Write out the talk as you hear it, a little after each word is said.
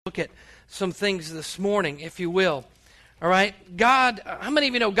Look at some things this morning, if you will. All right? God, how many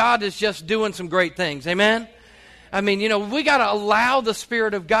of you know God is just doing some great things? Amen? I mean, we got to allow the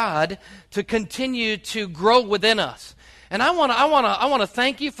Spirit of God to continue to grow within us. And I want to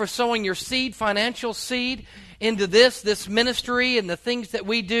thank you for sowing your seed, financial seed, into this ministry and the things that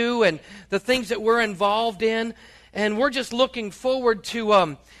we do and the things that we're involved in. And we're just looking forward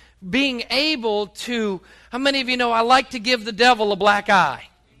to being able to, how many of you know I like to give the devil a black eye?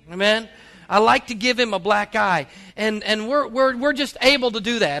 Amen? I like to give him a black eye. And we're just able to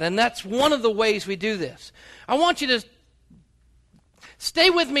do that. And that's one of the ways we do this. I want you to stay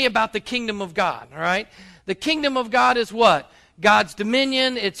with me about the kingdom of God, all right? The kingdom of God is what? God's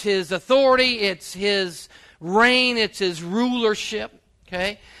dominion, it's His authority, it's His reign, it's His rulership,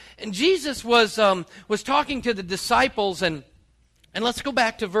 okay? And Jesus was talking to the disciples, and let's go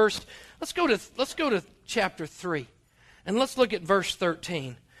back to let's go to chapter 3, and let's look at verse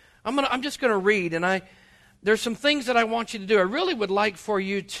 13. I'm just going to read, and there's some things that I want you to do. I really would like for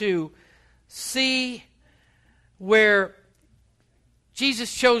you to see where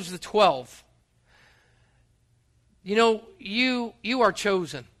Jesus chose the 12. You are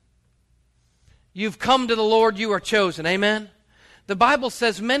chosen. You've come to the Lord, you are chosen. Amen? The Bible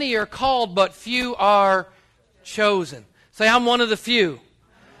says many are called, but few are chosen. Say, I'm one of the few.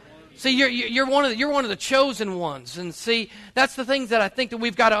 See, you're one of the chosen ones. And see, that's the things that I think that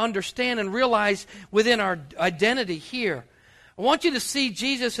we've got to understand and realize within our identity here. I want you to see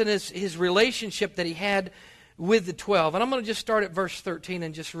Jesus and his relationship that He had with the 12. And I'm going to just start at verse 13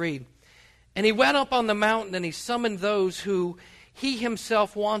 and just read. And He went up on the mountain and He summoned those who He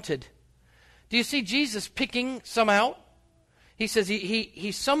Himself wanted. Do you see Jesus picking some out? He says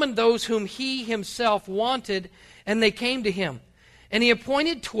he summoned those whom He Himself wanted, and they came to Him. And He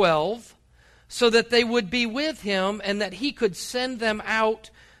appointed 12 so that they would be with Him and that He could send them out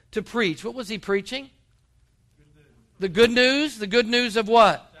to preach. What was He preaching? The good news. The good news of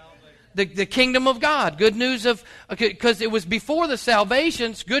what? The kingdom of God. Good news of, because it was before the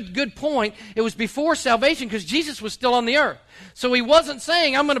salvations. Good point. It was before salvation because Jesus was still on the earth. So He wasn't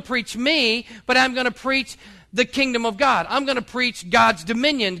saying, I'm going to preach me, but I'm going to preach the kingdom of God. I'm going to preach God's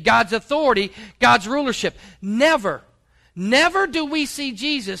dominion, God's authority, God's rulership. Never do we see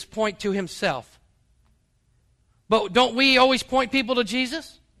Jesus point to Himself. But don't we always point people to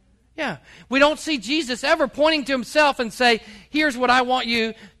Jesus? Yeah. We don't see Jesus ever pointing to Himself and say, here's what I want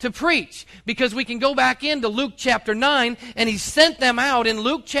you to preach. Because we can go back into Luke chapter 9, and He sent them out. In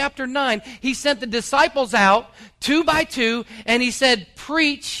Luke chapter 9, He sent the disciples out, 2 by 2, and He said,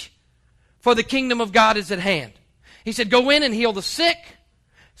 preach, for the kingdom of God is at hand. He said, go in and heal the sick.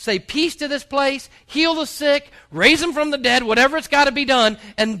 Say peace to this place, heal the sick, raise them from the dead, whatever it's got to be done,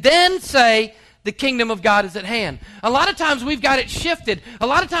 and then say, the kingdom of God is at hand. A lot of times we've got it shifted. A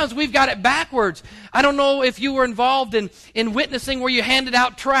lot of times we've got it backwards. I don't know if you were involved in witnessing where you handed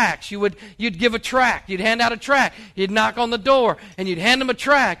out tracts. You'd give a tract. You'd hand out a tract. You'd knock on the door, and you'd hand them a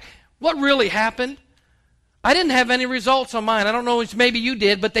tract. What really happened? I didn't have any results on mine. I don't know if maybe you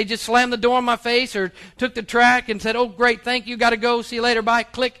did, but they just slammed the door in my face or took the tract and said, oh, great, thank you, got to go, see you later, bye,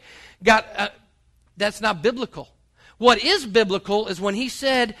 click. That's not biblical. What is biblical is when He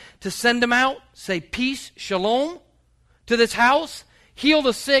said to send them out, say peace, shalom, to this house, heal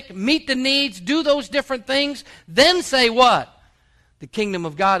the sick, meet the needs, do those different things, then say what? The kingdom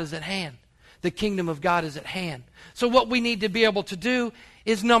of God is at hand. The kingdom of God is at hand. So what we need to be able to do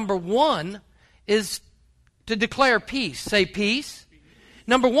is, number one, is to declare peace. Say peace.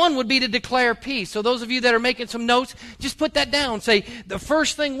 Number one would be to declare peace. So those of you that are making some notes, just put that down. Say, the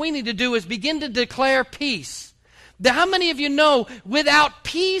first thing we need to do is begin to declare peace. How many of you know without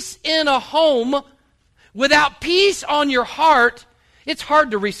peace in a home, without peace on your heart, it's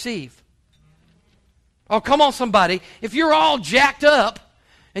hard to receive? Oh, come on, somebody. If you're all jacked up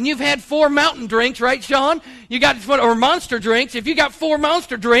and you've had 4 mountain drinks, right, Sean? Or monster drinks. If you got 4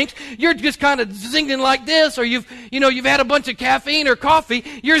 monster drinks, you're just kind of zinging like this, or you've had a bunch of caffeine or coffee,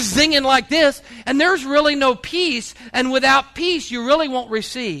 you're zinging like this, and there's really no peace, and without peace, you really won't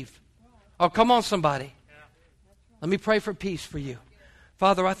receive. Oh, come on, somebody. Let me pray for peace for you.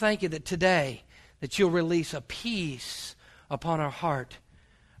 Father, I thank You that today that You'll release a peace upon our heart.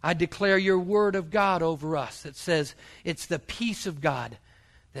 I declare Your word of God over us that says it's the peace of God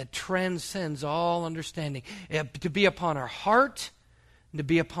that transcends all understanding, to be upon our heart and to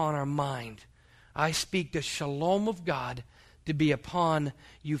be upon our mind. I speak the shalom of God to be upon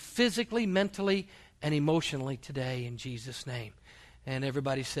you physically, mentally, and emotionally today in Jesus' name. And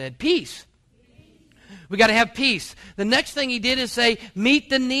everybody said, peace. We got to have peace. The next thing he did is say, meet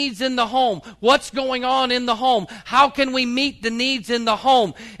the needs in the home. What's going on in the home? How can we meet the needs in the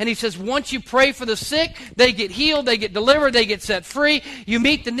home? And he says, once you pray for the sick, they get healed, they get delivered, they get set free. You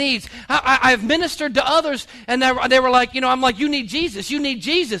meet the needs. I've ministered to others, and they were like, I'm like, you need Jesus, you need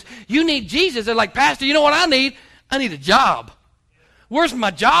Jesus, you need Jesus. They're like, Pastor, you know what I need? I need a job. Where's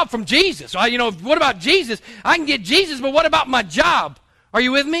my job from Jesus? What about Jesus? I can get Jesus, but what about my job? Are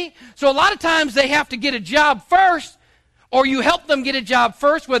you with me? So a lot of times they have to get a job first, or you help them get a job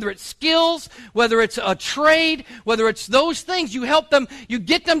first, whether it's skills, whether it's a trade, whether it's those things. You help them, you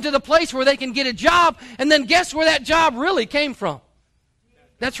get them to the place where they can get a job, and then guess where that job really came from?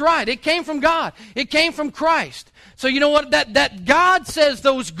 That's right. It came from God. It came from Christ. So you know what? That God says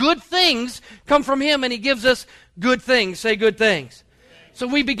those good things come from Him, and He gives us good things. Say good things. So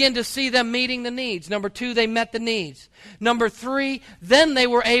we begin to see them meeting the needs. Number 2, they met the needs. Number 3, then they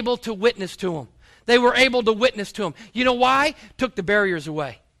were able to witness to them. They were able to witness to them. You know why? Took the barriers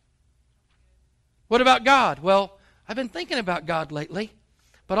away. What about God? Well, I've been thinking about God lately,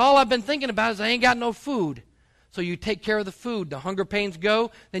 but all I've been thinking about is I ain't got no food. So you take care of the food. The hunger pains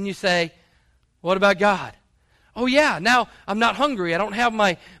go. Then you say, what about God? Oh yeah, now I'm not hungry. I don't have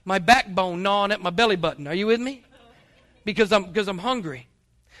my backbone gnawing at my belly button. Are you with me? Because I'm hungry.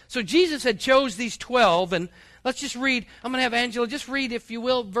 So Jesus had chose these 12, and let's just read. I'm going to have Angela just read, if you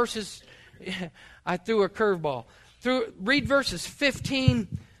will, verses. I threw a curveball. Read verses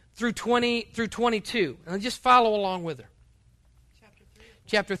 15 through 20 through 22, and just follow along with her.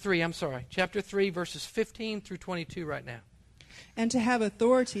 Chapter 3, verses 15 through 22 right now. And to have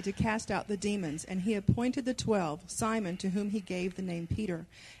authority to cast out the demons. And he appointed the 12, Simon, to whom he gave the name Peter,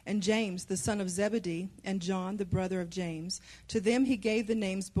 and James, the son of Zebedee, and John, the brother of James. To them he gave the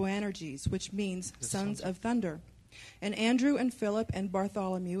names Boanerges, which means sons of thunder. And Andrew, and Philip, and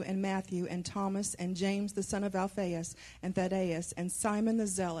Bartholomew, and Matthew, and Thomas, and James, the son of Alphaeus, and Thaddeus, and Simon the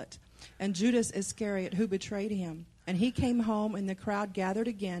Zealot, and Judas Iscariot, who betrayed him. And he came home, and the crowd gathered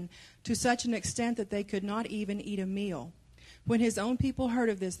again, to such an extent that they could not even eat a meal. When his own people heard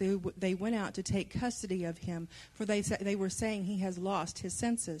of this, they went out to take custody of him, for they were saying he has lost his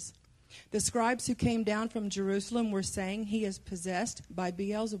senses. The scribes who came down from Jerusalem were saying he is possessed by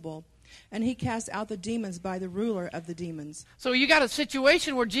Beelzebul, and he casts out the demons by the ruler of the demons. So you got a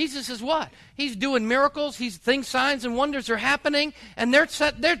situation where Jesus is what? He's doing miracles. Signs and wonders are happening, and they're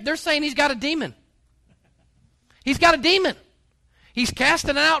saying he's got a demon. He's got a demon. He's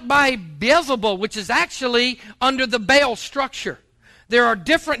casted out by Beelzebul, which is actually under the Baal structure. There are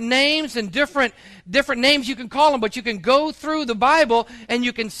different names and different names you can call them, but you can go through the Bible and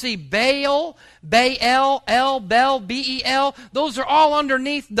you can see Baal, Bel, B-E-L. Those are all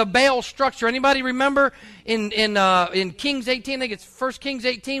underneath the Baal structure. Anybody remember in Kings 18, I think it's 1 Kings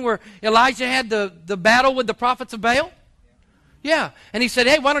 18, where Elijah had the battle with the prophets of Baal? Yeah, and he said,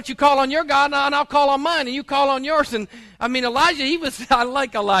 hey, why don't you call on your God, and I'll call on mine, and you call on yours. And, Elijah, I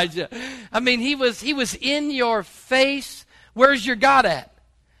like Elijah. He was in your face. Where's your God at?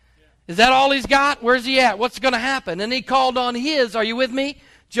 Is that all he's got? Where's he at? What's going to happen? And he called on his, are you with me?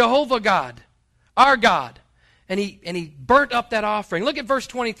 Jehovah God, our God. And he burnt up that offering. Look at verse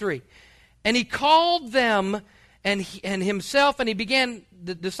 23. And he called them and himself, and he began,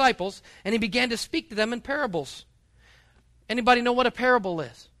 the disciples, and he began to speak to them in parables. Anybody know what a parable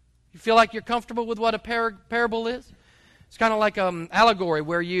is? You feel like you're comfortable with what a parable is? It's kind of like allegory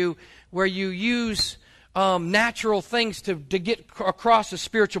where you use natural things to get across a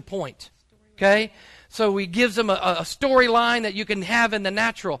spiritual point. Okay? So he gives them a storyline that you can have in the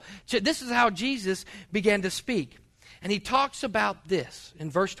natural. This is how Jesus began to speak. And he talks about this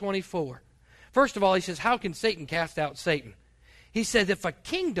in verse 24. First of all, he says, how can Satan cast out Satan? He says, if a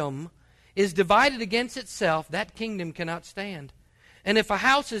kingdom is divided against itself, that kingdom cannot stand. And if a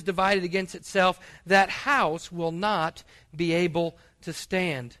house is divided against itself, that house will not be able to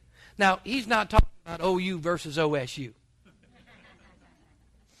stand. Now, he's not talking about OU versus OSU.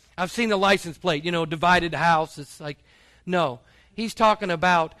 I've seen the license plate, divided house. It's like, no. He's talking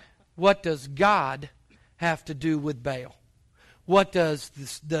about what does God have to do with Baal? What does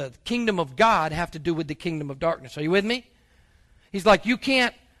the kingdom of God have to do with the kingdom of darkness? Are you with me? He's like, you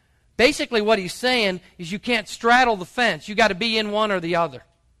can't. Basically what he's saying is you can't straddle the fence. You got to be in one or the other.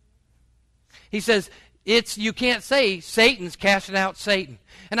 He says, you can't say Satan's casting out Satan.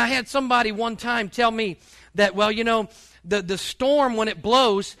 And I had somebody one time tell me that, the storm when it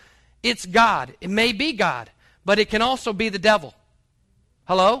blows, it's God. It may be God, but it can also be the devil.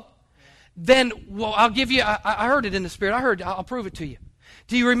 Hello? Then, I'll give you, I heard it in the Spirit. I'll prove it to you.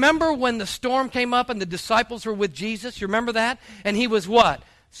 Do you remember when the storm came up and the disciples were with Jesus? You remember that? And he was what?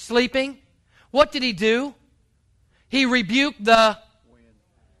 Sleeping? What did he do? He rebuked the...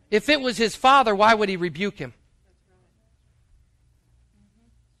 If it was his father, why would he rebuke him?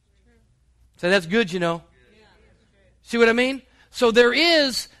 So that's good, you know. See what I mean? So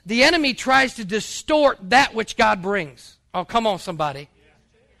the enemy tries to distort that which God brings. Oh, come on, somebody.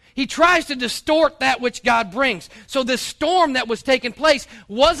 He tries to distort that which God brings. So this storm that was taking place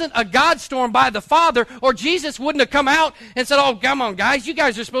wasn't a God storm by the Father, or Jesus wouldn't have come out and said, oh, come on, guys, you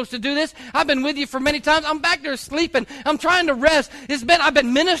guys are supposed to do this. I've been with you for many times. I'm back there sleeping. I'm trying to rest. I've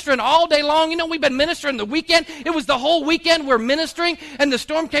been ministering all day long. You know, we've been ministering the weekend. It was the whole weekend we're ministering, and the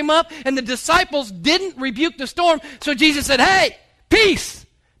storm came up, and the disciples didn't rebuke the storm. So Jesus said, hey, peace,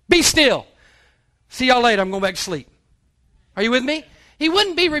 be still. See y'all later. I'm going back to sleep. Are you with me? He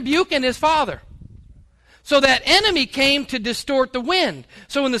wouldn't be rebuking his father. So that enemy came to distort the wind.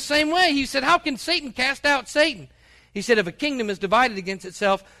 So in the same way, he said, how can Satan cast out Satan? He said, if a kingdom is divided against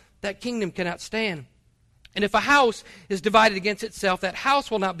itself, that kingdom cannot stand. And if a house is divided against itself, that house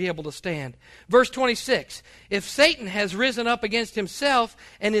will not be able to stand. Verse 26, if Satan has risen up against himself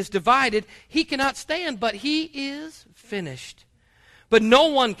and is divided, he cannot stand, but he is finished. But no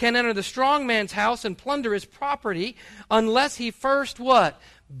one can enter the strong man's house and plunder his property unless he first what?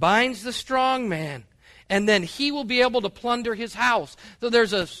 Binds the strong man. And then he will be able to plunder his house. So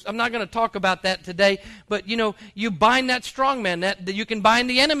I'm not going to talk about that today, but you bind that strong man, that you can bind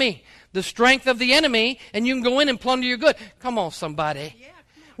the enemy, the strength of the enemy, and you can go in and plunder your good. Come on, somebody. Yeah, come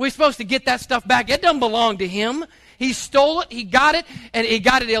on. We're supposed to get that stuff back. It doesn't belong to him. He stole it, he got it, and he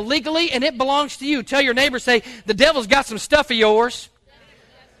got it illegally, and it belongs to you. Tell your neighbor, say, the devil's got some stuff of yours.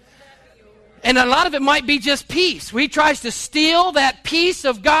 And a lot of it might be just peace. He tries to steal that peace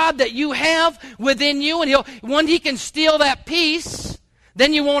of God that you have within you. And when he can steal that peace,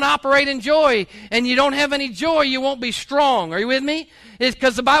 then you won't operate in joy. And you don't have any joy, you won't be strong. Are you with me? It's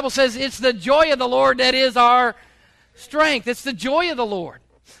because the Bible says it's the joy of the Lord that is our strength. It's the joy of the Lord.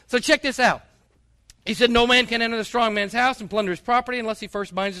 So check this out. He said, no man can enter the strong man's house and plunder his property unless he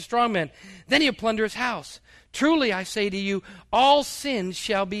first binds the strong man. Then he'll plunder his house. Truly, I say to you, all sins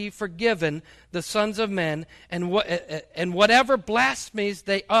shall be forgiven the sons of men, and whatever blasphemies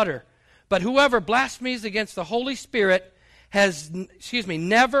they utter. But whoever blasphemies against the Holy Spirit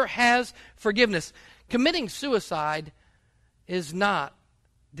never has forgiveness. Committing suicide is not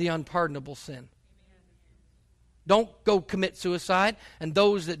the unpardonable sin. Don't go commit suicide. And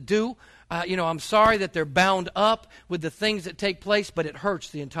those that do, I'm sorry that they're bound up with the things that take place, but it hurts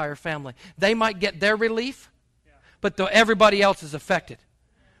the entire family. They might get their relief, but everybody else is affected,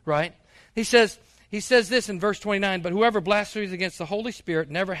 right? He says this in verse 29, but whoever blasphemes against the Holy Spirit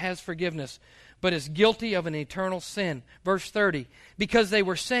never has forgiveness, but is guilty of an eternal sin. Verse 30, because they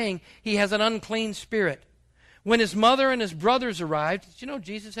were saying he has an unclean spirit. When his mother and his brothers arrived, did you know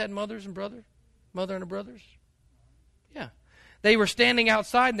Jesus had mothers and brothers? Mother and brothers? Yeah. They were standing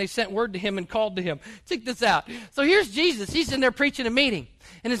outside, and they sent word to him and called to him. Check this out. So here's Jesus. He's in there preaching a meeting.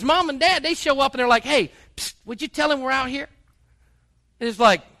 And his mom and dad, they show up, and they're like, hey, psst, would you tell him we're out here? And it's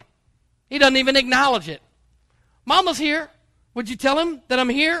like, he doesn't even acknowledge it. Mama's here. Would you tell him that I'm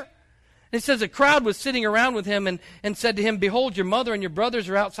here? And it says a crowd was sitting around with him and said to him, behold, your mother and your brothers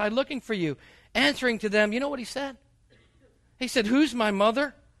are outside looking for you. Answering to them, you know what he said? He said, who's my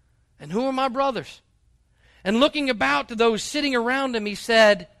mother and who are my brothers? And looking about to those sitting around him, he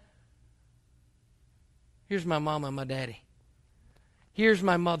said, here's my mama and my daddy. Here's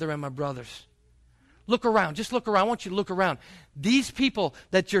my mother and my brothers. Look around. Just look around. I want you to look around. These people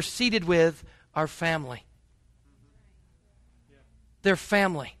that you're seated with are family. They're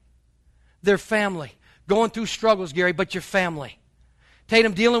family. They're family. Going through struggles, Gary, but you're family.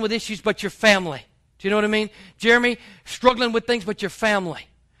 Tatum, dealing with issues, but you're family. Do you know what I mean? Jeremy, struggling with things, but you're family.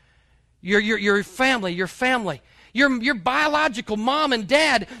 You're family. You're family. Your biological mom and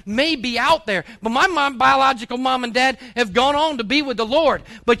dad may be out there, but my biological mom and dad have gone on to be with the Lord.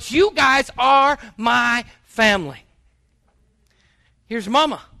 But you guys are my family. Here's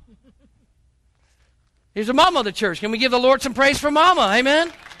Mama. Here's a mama of the church. Can we give the Lord some praise for Mama?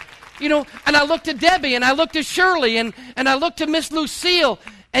 Amen? And I look to Debbie, and I look to Shirley, and I look to Miss Lucille,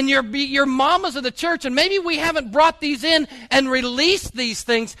 and your mamas of the church, and maybe we haven't brought these in and released these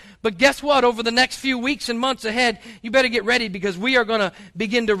things, but guess what? Over the next few weeks and months ahead, you better get ready because we are going to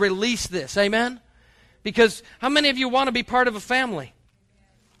begin to release this. Amen? Because how many of you want to be part of a family?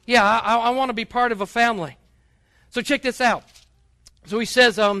 Yeah, I want to be part of a family. So check this out. So he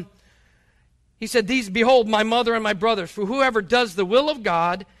says, he said, these, behold, my mother and my brothers, for whoever does the will of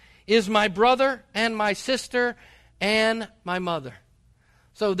God is my brother and my sister and my mother.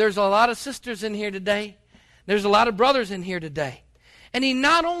 So there's a lot of sisters in here today. There's a lot of brothers in here today. And he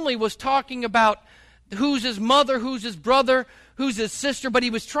not only was talking about who's his mother, who's his brother, who's his sister, but he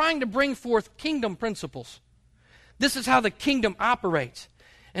was trying to bring forth kingdom principles. This is how the kingdom operates.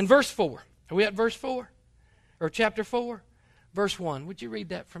 In verse 4, are we at verse 4? Or chapter 4? Verse 1. Would you read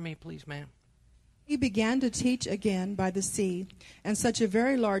that for me, please, ma'am? He began to teach again by the sea, and such a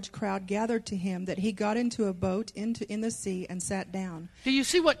very large crowd gathered to him that he got into a boat in the sea and sat down. Do you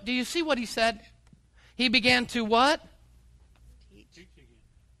see what he said? He began to what? Teach.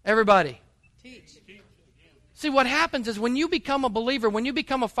 Everybody. Teach. See, what happens is when you become a believer, when you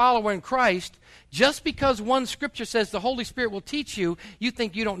become a follower in Christ, just because one scripture says the Holy Spirit will teach you, you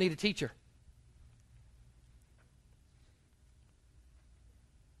think you don't need a teacher.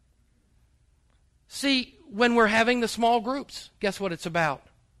 See, when we're having the small groups, guess what it's about?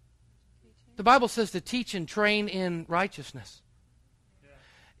 The Bible says to teach and train in righteousness.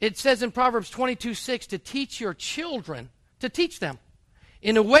 It says in Proverbs 22:6 to teach your children, to teach them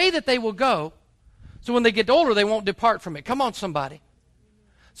in a way that they will go, so when they get older, they won't depart from it. Come on, somebody.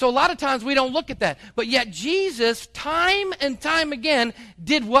 So a lot of times we don't look at that. But yet Jesus, time and time again,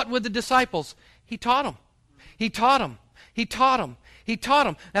 did what with the disciples? He taught them. He taught them. He taught them. He taught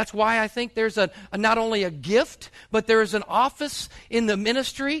them. That's why I think there's not only a gift, but there is an office in the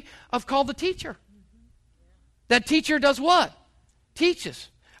ministry called the teacher. That teacher does what? Teaches.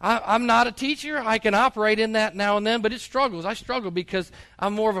 I'm not a teacher. I can operate in that now and then, but it struggles. I struggle because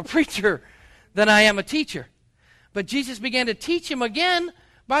I'm more of a preacher than I am a teacher. But Jesus began to teach him again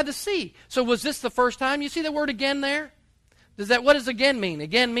by the sea. So was this the first time? You see the word again there? What does again mean?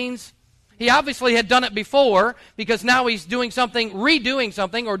 Again means he obviously had done it before, because now he's doing something, redoing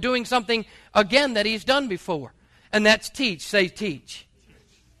something, or doing something again that he's done before. And that's teach. Say teach.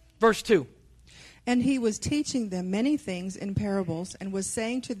 Verse 2. And he was teaching them many things in parables, and was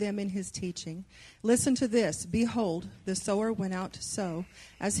saying to them in his teaching, Listen to this. Behold, the sower went out to sow.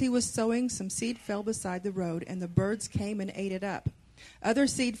 As he was sowing, some seed fell beside the road, and the birds came and ate it up. Other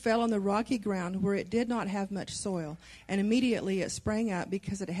seed fell on the rocky ground where it did not have much soil, and immediately it sprang up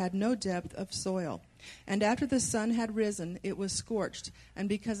because it had no depth of soil. And after the sun had risen, it was scorched, and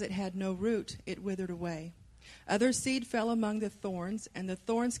because it had no root, it withered away. Other seed fell among the thorns, and the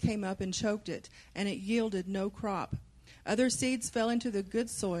thorns came up and choked it, and it yielded no crop. Other seeds fell into the good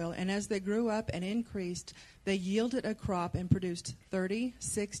soil, and as they grew up and increased, they yielded a crop and produced 30,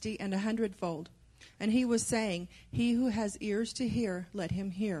 60, and 100-fold. And he was saying, He who has ears to hear, let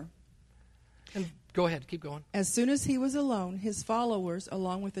him hear. And go ahead, keep going. As soon as he was alone, his followers,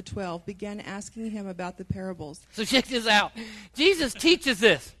 along with the 12, began asking him about the parables. So check this out. Jesus teaches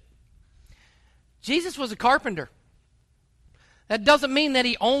this. Jesus was a carpenter. That doesn't mean that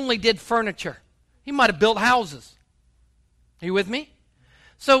he only did furniture. He might have built houses. Are you with me?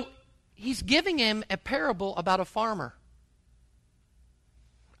 So he's giving him a parable about a farmer.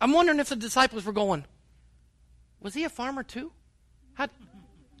 I'm wondering if the disciples were going, was he a farmer too?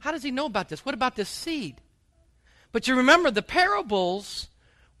 How does he know about this? What about this seed? But you remember, the parables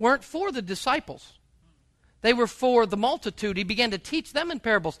weren't for the disciples. They were for the multitude. He began to teach them in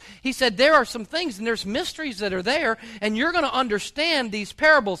parables. He said, there are some things and there's mysteries that are there, and you're going to understand these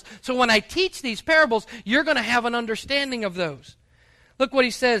parables. So when I teach these parables, you're going to have an understanding of those. Look what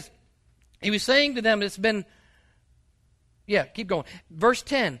he says. He was saying to them, keep going. Verse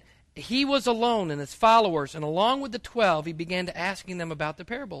 10, he was alone and his followers, and along with the 12, he began to asking them about the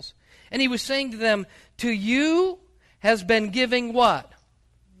parables. And he was saying to them, to you has been giving what?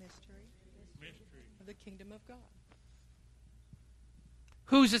 The kingdom of God.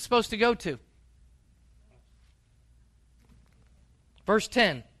 Who's it supposed to go to? Verse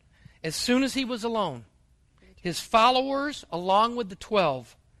 10. As soon as he was alone, his followers, along with the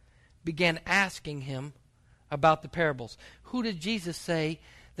 12, began asking him about the parables. Who did Jesus say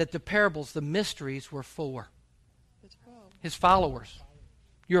that the parables, the mysteries, were for? The 12. His followers.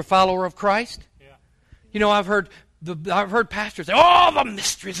 You're a follower of Christ? Yeah. You know, I've heard pastors say, "Oh, the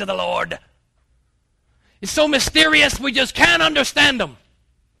mysteries of the Lord. It's so mysterious, we just can't understand them."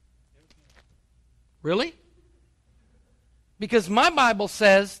 Really? Because my Bible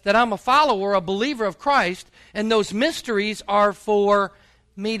says that I'm a follower, a believer of Christ, and those mysteries are for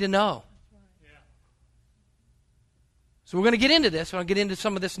me to know. Yeah. So we're going to get into this, and I'll get into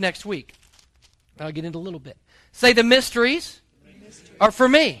some of this next week. I'll get into a little bit. Say, the mysteries are for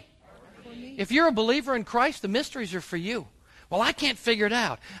me. If you're a believer in Christ, the mysteries are for you. Well, I can't figure it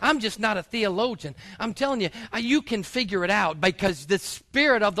out. I'm just not a theologian. I'm telling you, you can figure it out, because the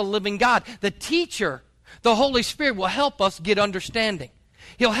Spirit of the living God, the teacher, the Holy Spirit, will help us get understanding.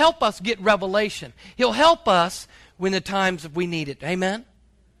 He'll help us get revelation. He'll help us when the times we need it. Amen?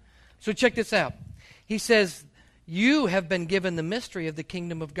 So check this out. He says, you have been given the mystery of the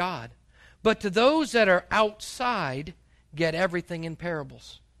kingdom of God. But to those that are outside, get everything in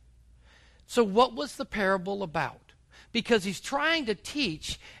parables. So what was the parable about? Because he's trying to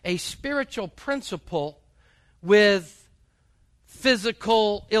teach a spiritual principle with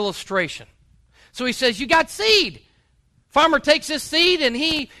physical illustration. So he says, you got seed. Farmer takes this seed and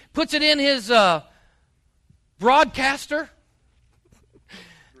he puts it in his broadcaster.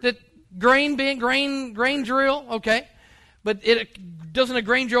 That grain drill, okay. But doesn't a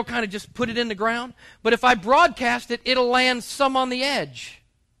grain drill kind of just put it in the ground? But if I broadcast it, it'll land some on the edge.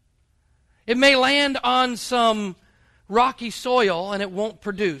 It may land on some rocky soil and it won't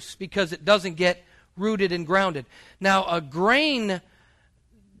produce because it doesn't get rooted and grounded. Now, a grain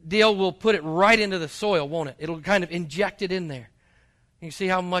deal will put it right into the soil, won't it? It'll kind of inject it in there. You see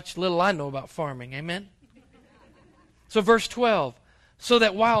how much little I know about farming, amen? So verse 12, so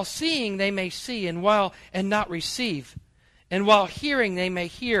that while seeing they may see and not receive, and while hearing they may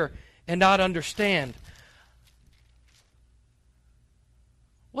hear and not understand.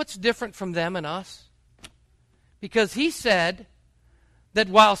 What's different from them and us? Because he said that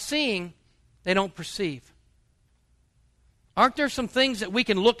while seeing, they don't perceive. Aren't there some things that we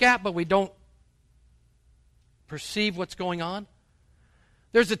can look at but we don't perceive what's going on?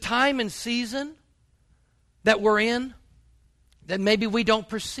 There's a time and season that we're in that maybe we don't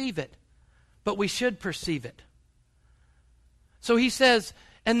perceive it, but we should perceive it. So he says,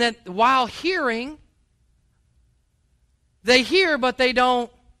 and that while hearing, they hear but they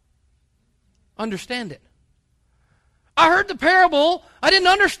don't understand it. I heard the parable. I didn't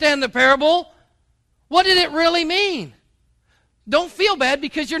understand the parable. What did it really mean? Don't feel bad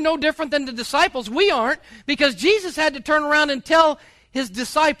because you're no different than the disciples. We aren't, because Jesus had to turn around and tell his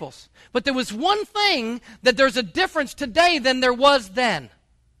disciples. But there was one thing that there's a difference today than there was then.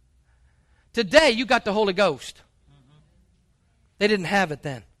 Today you got the Holy Ghost. They didn't have it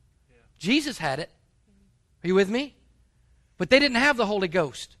then. Jesus had it. Are you with me? But they didn't have the Holy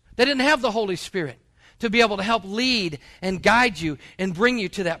Ghost. They didn't have the Holy Spirit to be able to help lead and guide you and bring you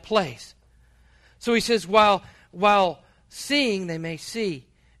to that place. So he says, while seeing they may see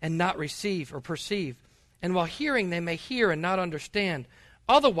and not receive or perceive, and while hearing they may hear and not understand.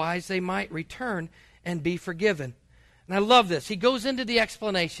 Otherwise they might return and be forgiven. And I love this. He goes into the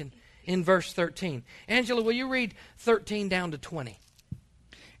explanation in verse 13. Angela, will you read 13 down to 20?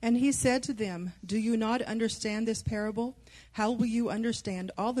 And he said to them, do you not understand this parable? How will you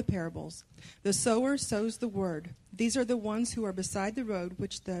understand all the parables? The sower sows the word. These are the ones who are beside the road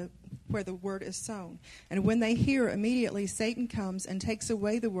where the word is sown. And when they hear, immediately Satan comes and takes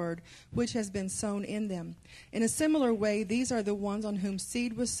away the word which has been sown in them. In a similar way, these are the ones on whom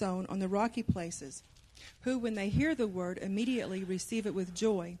seed was sown on the rocky places, who, when they hear the word, immediately receive it with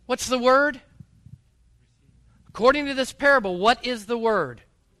joy. What's the word? According to this parable, what is the word?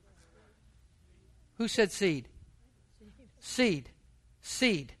 Who said seed? Seed.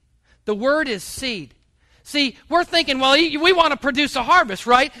 Seed. The word is seed. See, we're thinking, well, we want to produce a harvest,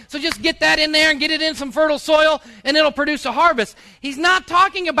 right? So just get that in there and get it in some fertile soil and it'll produce a harvest. He's not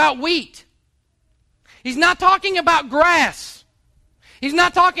talking about wheat. He's not talking about grass. He's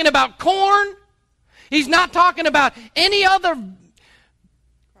not talking about corn. He's not talking about any other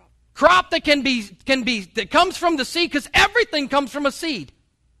crop that that comes from the seed, because everything comes from a seed.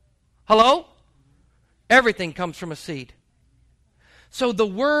 Hello? Everything comes from a seed. So the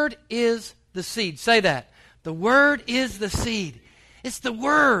word is the seed. Say that. The word is the seed. It's the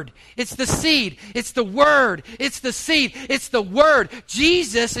word. It's the seed. It's the word. It's the seed. It's the word.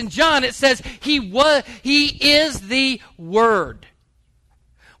 Jesus in John, it says he is the word.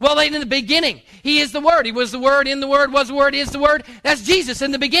 Well, in the beginning, he is the word. He was the word, in the word, was the word, is the word. That's Jesus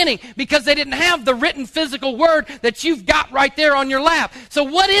in the beginning, because they didn't have the written physical word that you've got right there on your lap. So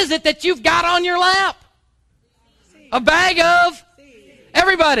what is it that you've got on your lap? A bag of,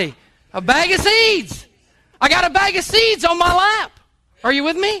 everybody, a bag of seeds. I got a bag of seeds on my lap. Are you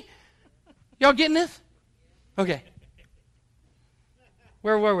with me? Y'all getting this? Okay.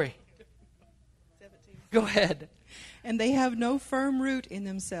 Where were we? 17. Go ahead. And they have no firm root in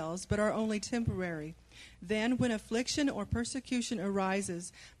themselves, but are only temporary. Then when affliction or persecution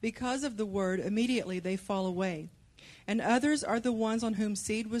arises because of the word, immediately they fall away. And others are the ones on whom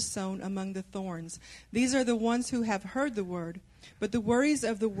seed was sown among the thorns. These are the ones who have heard the word, but the worries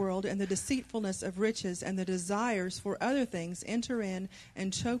of the world and the deceitfulness of riches and the desires for other things enter in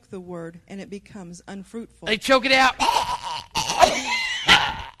and choke the word, and it becomes unfruitful. They choke it out.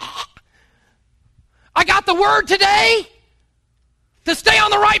 I got the word today to stay on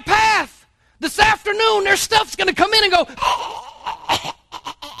the right path. This afternoon, there's stuff's going to come in and go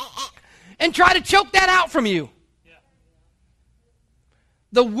and try to choke that out from you.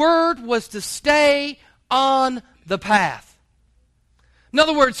 The word was to stay on the path. In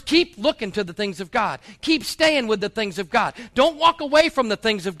other words, keep looking to the things of God. Keep staying with the things of God. Don't walk away from the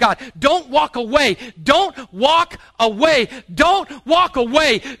things of God. Don't walk away. Don't walk away. Don't walk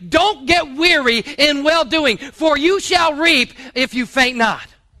away. Don't get weary in well-doing, for you shall reap if you faint not.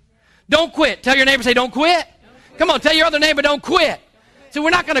 Don't quit. Tell your neighbor, say, don't quit. Come on, tell your other neighbor, don't quit. So we're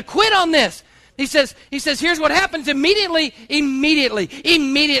not going to quit on this. He says, here's what happens immediately.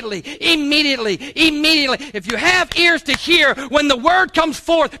 If you have ears to hear, when the word comes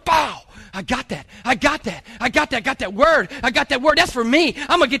forth, pow, I got that word. That's for me.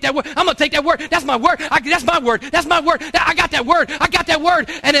 I'm going to get that word. I'm going to take that word. That's my word. That's my word. I got that word.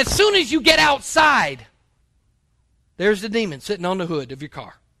 And as soon as you get outside, there's the demon sitting on the hood of your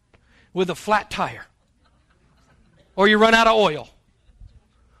car with a flat tire. Or you run out of oil.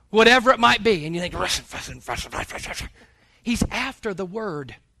 Whatever it might be. And you think, he's after the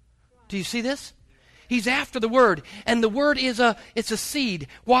word. Do you see this? He's after the word. And the word it's a seed.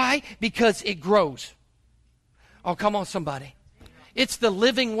 Why? Because it grows. Oh, come on, somebody. It's the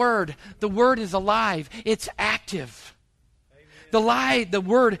living word. The word is alive. It's active. The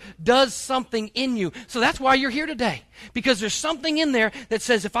word does something in you. So that's why you're here today. Because there's something in there that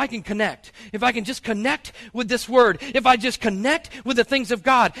says, if I can connect, if I can just connect with this word, if I just connect with the things of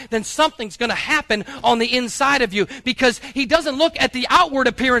God, then something's going to happen on the inside of you. Because he doesn't look at the outward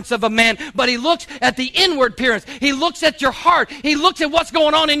appearance of a man, but he looks at the inward appearance. He looks at your heart. He looks at what's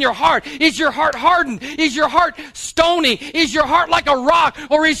going on in your heart. Is your heart hardened? Is your heart stony? Is your heart like a rock?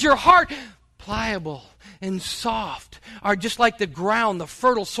 Or is your heart pliable and soft? Are just like the ground, the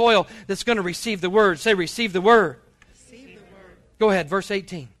fertile soil that's going to receive the word. Say, receive the word. Receive the word. Go ahead, verse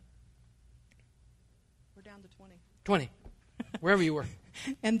 18. We're down to 20. 20. Wherever you were.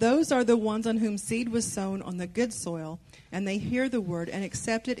 And those are the ones on whom seed was sown on the good soil, and they hear the word and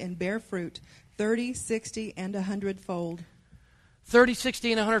accept it and bear fruit, 30, 60, and 100-fold. 30,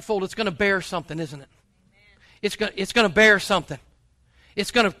 60, and 100-fold. It's going to bear something, isn't it? It's going to bear something. It's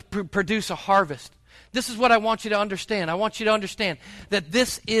going to produce a harvest. This is what I want you to understand. I want you to understand that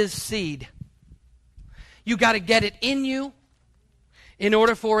this is seed. You got to get it in you in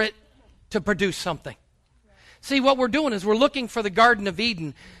order for it to produce something. See, what we're doing is we're looking for the Garden of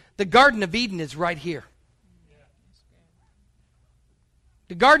Eden. The Garden of Eden is right here.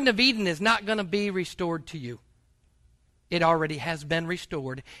 The Garden of Eden is not going to be restored to you. It already has been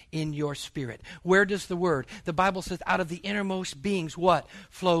restored in your spirit. Where does the word? The Bible says out of the innermost beings, what?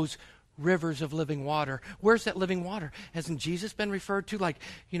 Flows rivers of living water. Where's that living water? Hasn't Jesus been referred to like,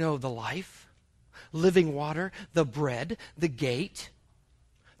 the life, living water, the bread, the gate,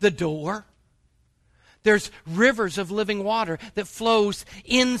 the door? There's rivers of living water that flows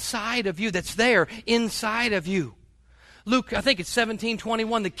inside of you, that's there inside of you. Luke, I think it's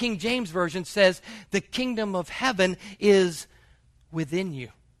 17:21, the King James Version says, the kingdom of heaven is within you.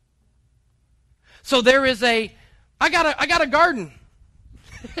 So there is I got a garden.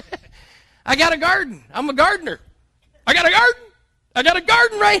 I got a garden. I'm a gardener. I got a garden. I got a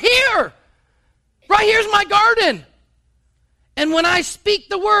garden right here. Right here's my garden. And when I speak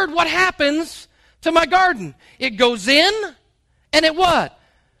the word, what happens to my garden? It goes in, and it what?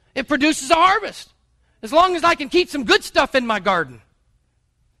 It produces a harvest. As long as I can keep some good stuff in my garden.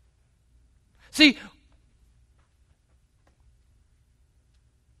 See,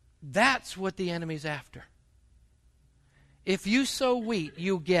 that's what the enemy's after. If you sow wheat,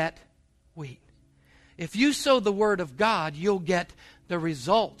 you'll get wheat. If you sow the Word of God, you'll get the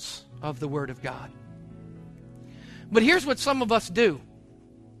results of the Word of God. But here's what some of us do.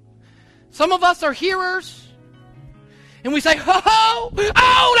 Some of us are hearers, and we say, oh,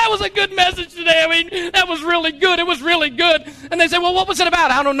 that was a good message today. I mean, that was really good. It was really good. And they say, well, what was it about?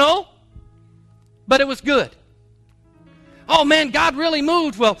 I don't know. But it was good. Oh, man, God really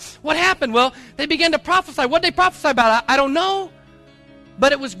moved. Well, what happened? Well, they began to prophesy. What did they prophesy about? I don't know,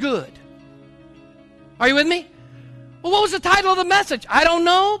 but it was good. Are you with me? Well, what was the title of the message? I don't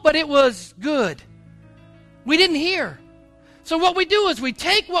know, but it was good. We didn't hear. So what we do is we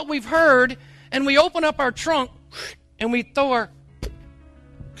take what we've heard and we open up our trunk and we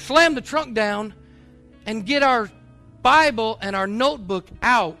slam the trunk down and get our Bible and our notebook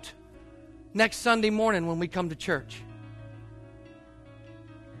out next Sunday morning when we come to church.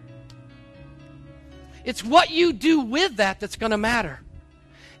 It's what you do with that that's going to matter.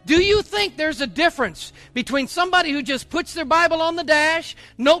 Do you think there's a difference between somebody who just puts their Bible on the dash,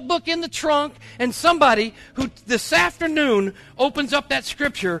 notebook in the trunk, and somebody who this afternoon opens up that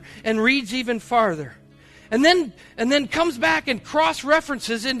scripture and reads even farther? And then comes back and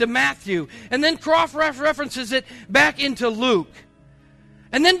cross-references into Matthew, and then cross-references it back into Luke.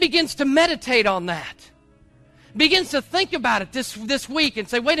 And then begins to meditate on that. Begins to think about it this week and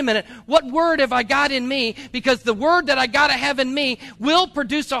say, wait a minute, what word have I got in me? Because the word that I got to have in me will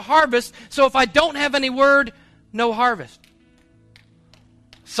produce a harvest. So if I don't have any word, no harvest.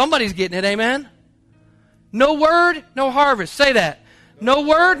 Somebody's getting it, amen? No word, no harvest. Say that. No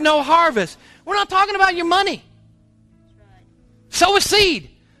word, no harvest. We're not talking about your money. Sow a seed.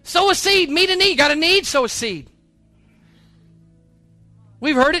 Sow a seed. Meet a need. Got a need? Sow a seed.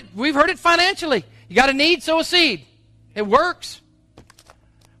 We've heard it. We've heard it financially. You got a need? Sow a seed. It works.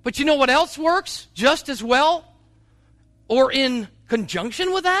 But you know what else works just as well? Or in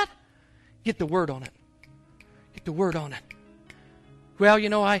conjunction with that? Get the word on it. Get the word on it. Well, you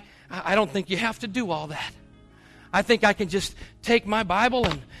know, I don't think you have to do all that. I think I can just take my Bible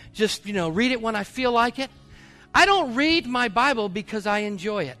and just, read it when I feel like it. I don't read my Bible because I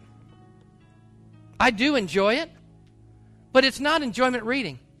enjoy it. I do enjoy it, but it's not enjoyment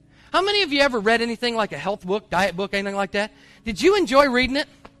reading. How many of you ever read anything like a health book, diet book, anything like that? Did you enjoy reading it?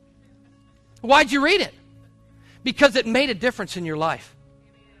 Why'd you read it? Because it made a difference in your life.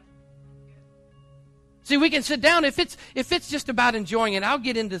 See, we can sit down. If it's just about enjoying it, I'll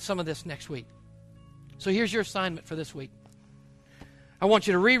get into some of this next week. So here's your assignment for this week. I want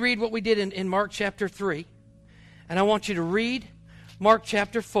you to reread what we did in Mark chapter 3. And I want you to read Mark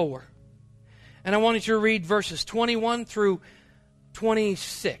chapter 4. And I want you to read verses 21 through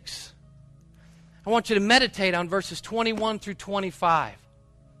 26. I want you to meditate on verses 21 through 25.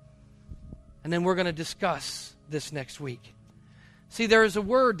 And then we're going to discuss this next week. See, there is a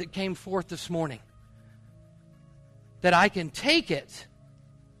word that came forth this morning that I can take it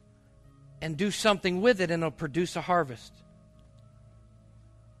and do something with it and it'll produce a harvest.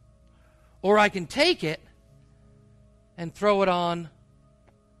 Or I can take it and throw it on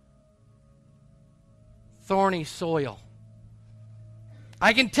thorny soil.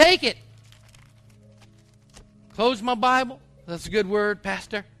 I can take it, close my Bible, that's a good word,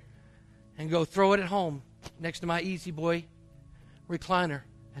 Pastor, and go throw it at home next to my Easy Boy recliner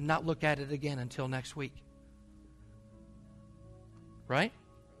and not look at it again until next week. Right?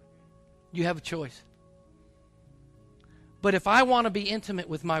 You have a choice. But if I want to be intimate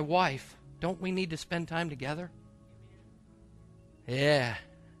with my wife, don't we need to spend time together? Yeah.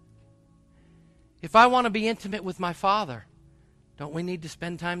 If I want to be intimate with my father, don't we need to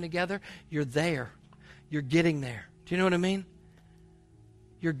spend time together? You're there. You're getting there. Do you know what I mean?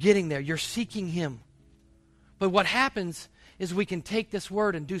 You're getting there. You're seeking him. But what happens is we can take this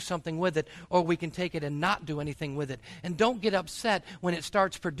word and do something with it, or we can take it and not do anything with it. And don't get upset when it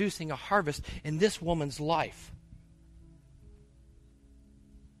starts producing a harvest in this woman's life.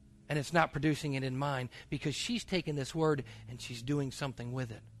 And it's not producing it in mine because she's taken this word and she's doing something with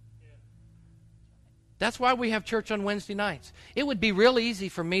it. That's why we have church on Wednesday nights. It would be real easy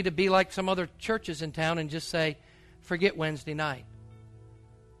for me to be like some other churches in town and just say, forget Wednesday night.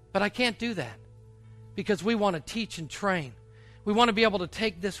 But I can't do that because we want to teach and train. We want to be able to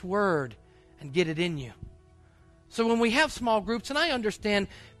take this word and get it in you. So when we have small groups, and I understand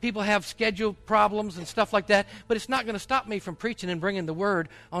people have schedule problems and stuff like that, but it's not going to stop me from preaching and bringing the word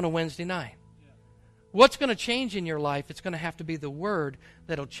on a Wednesday night. What's going to change in your life? It's going to have to be the word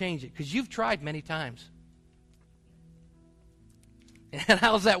that'll change it, because you've tried many times. And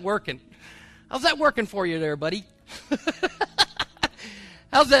how's that working? How's that working for you there, buddy?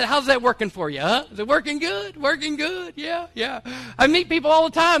 How's that working for you, huh? Is it working good? Working good? Yeah. I meet people all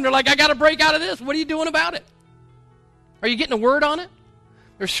the time. They're like, I got to break out of this. What are you doing about it? Are you getting a word on it?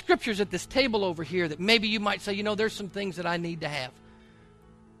 There's scriptures at this table over here that maybe you might say, there's some things that I need to have.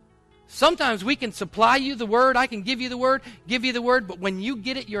 Sometimes we can supply you the word. I can give you the word, but when you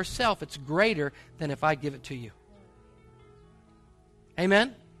get it yourself, it's greater than if I give it to you.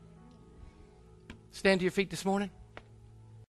 Amen? Stand to your feet this morning.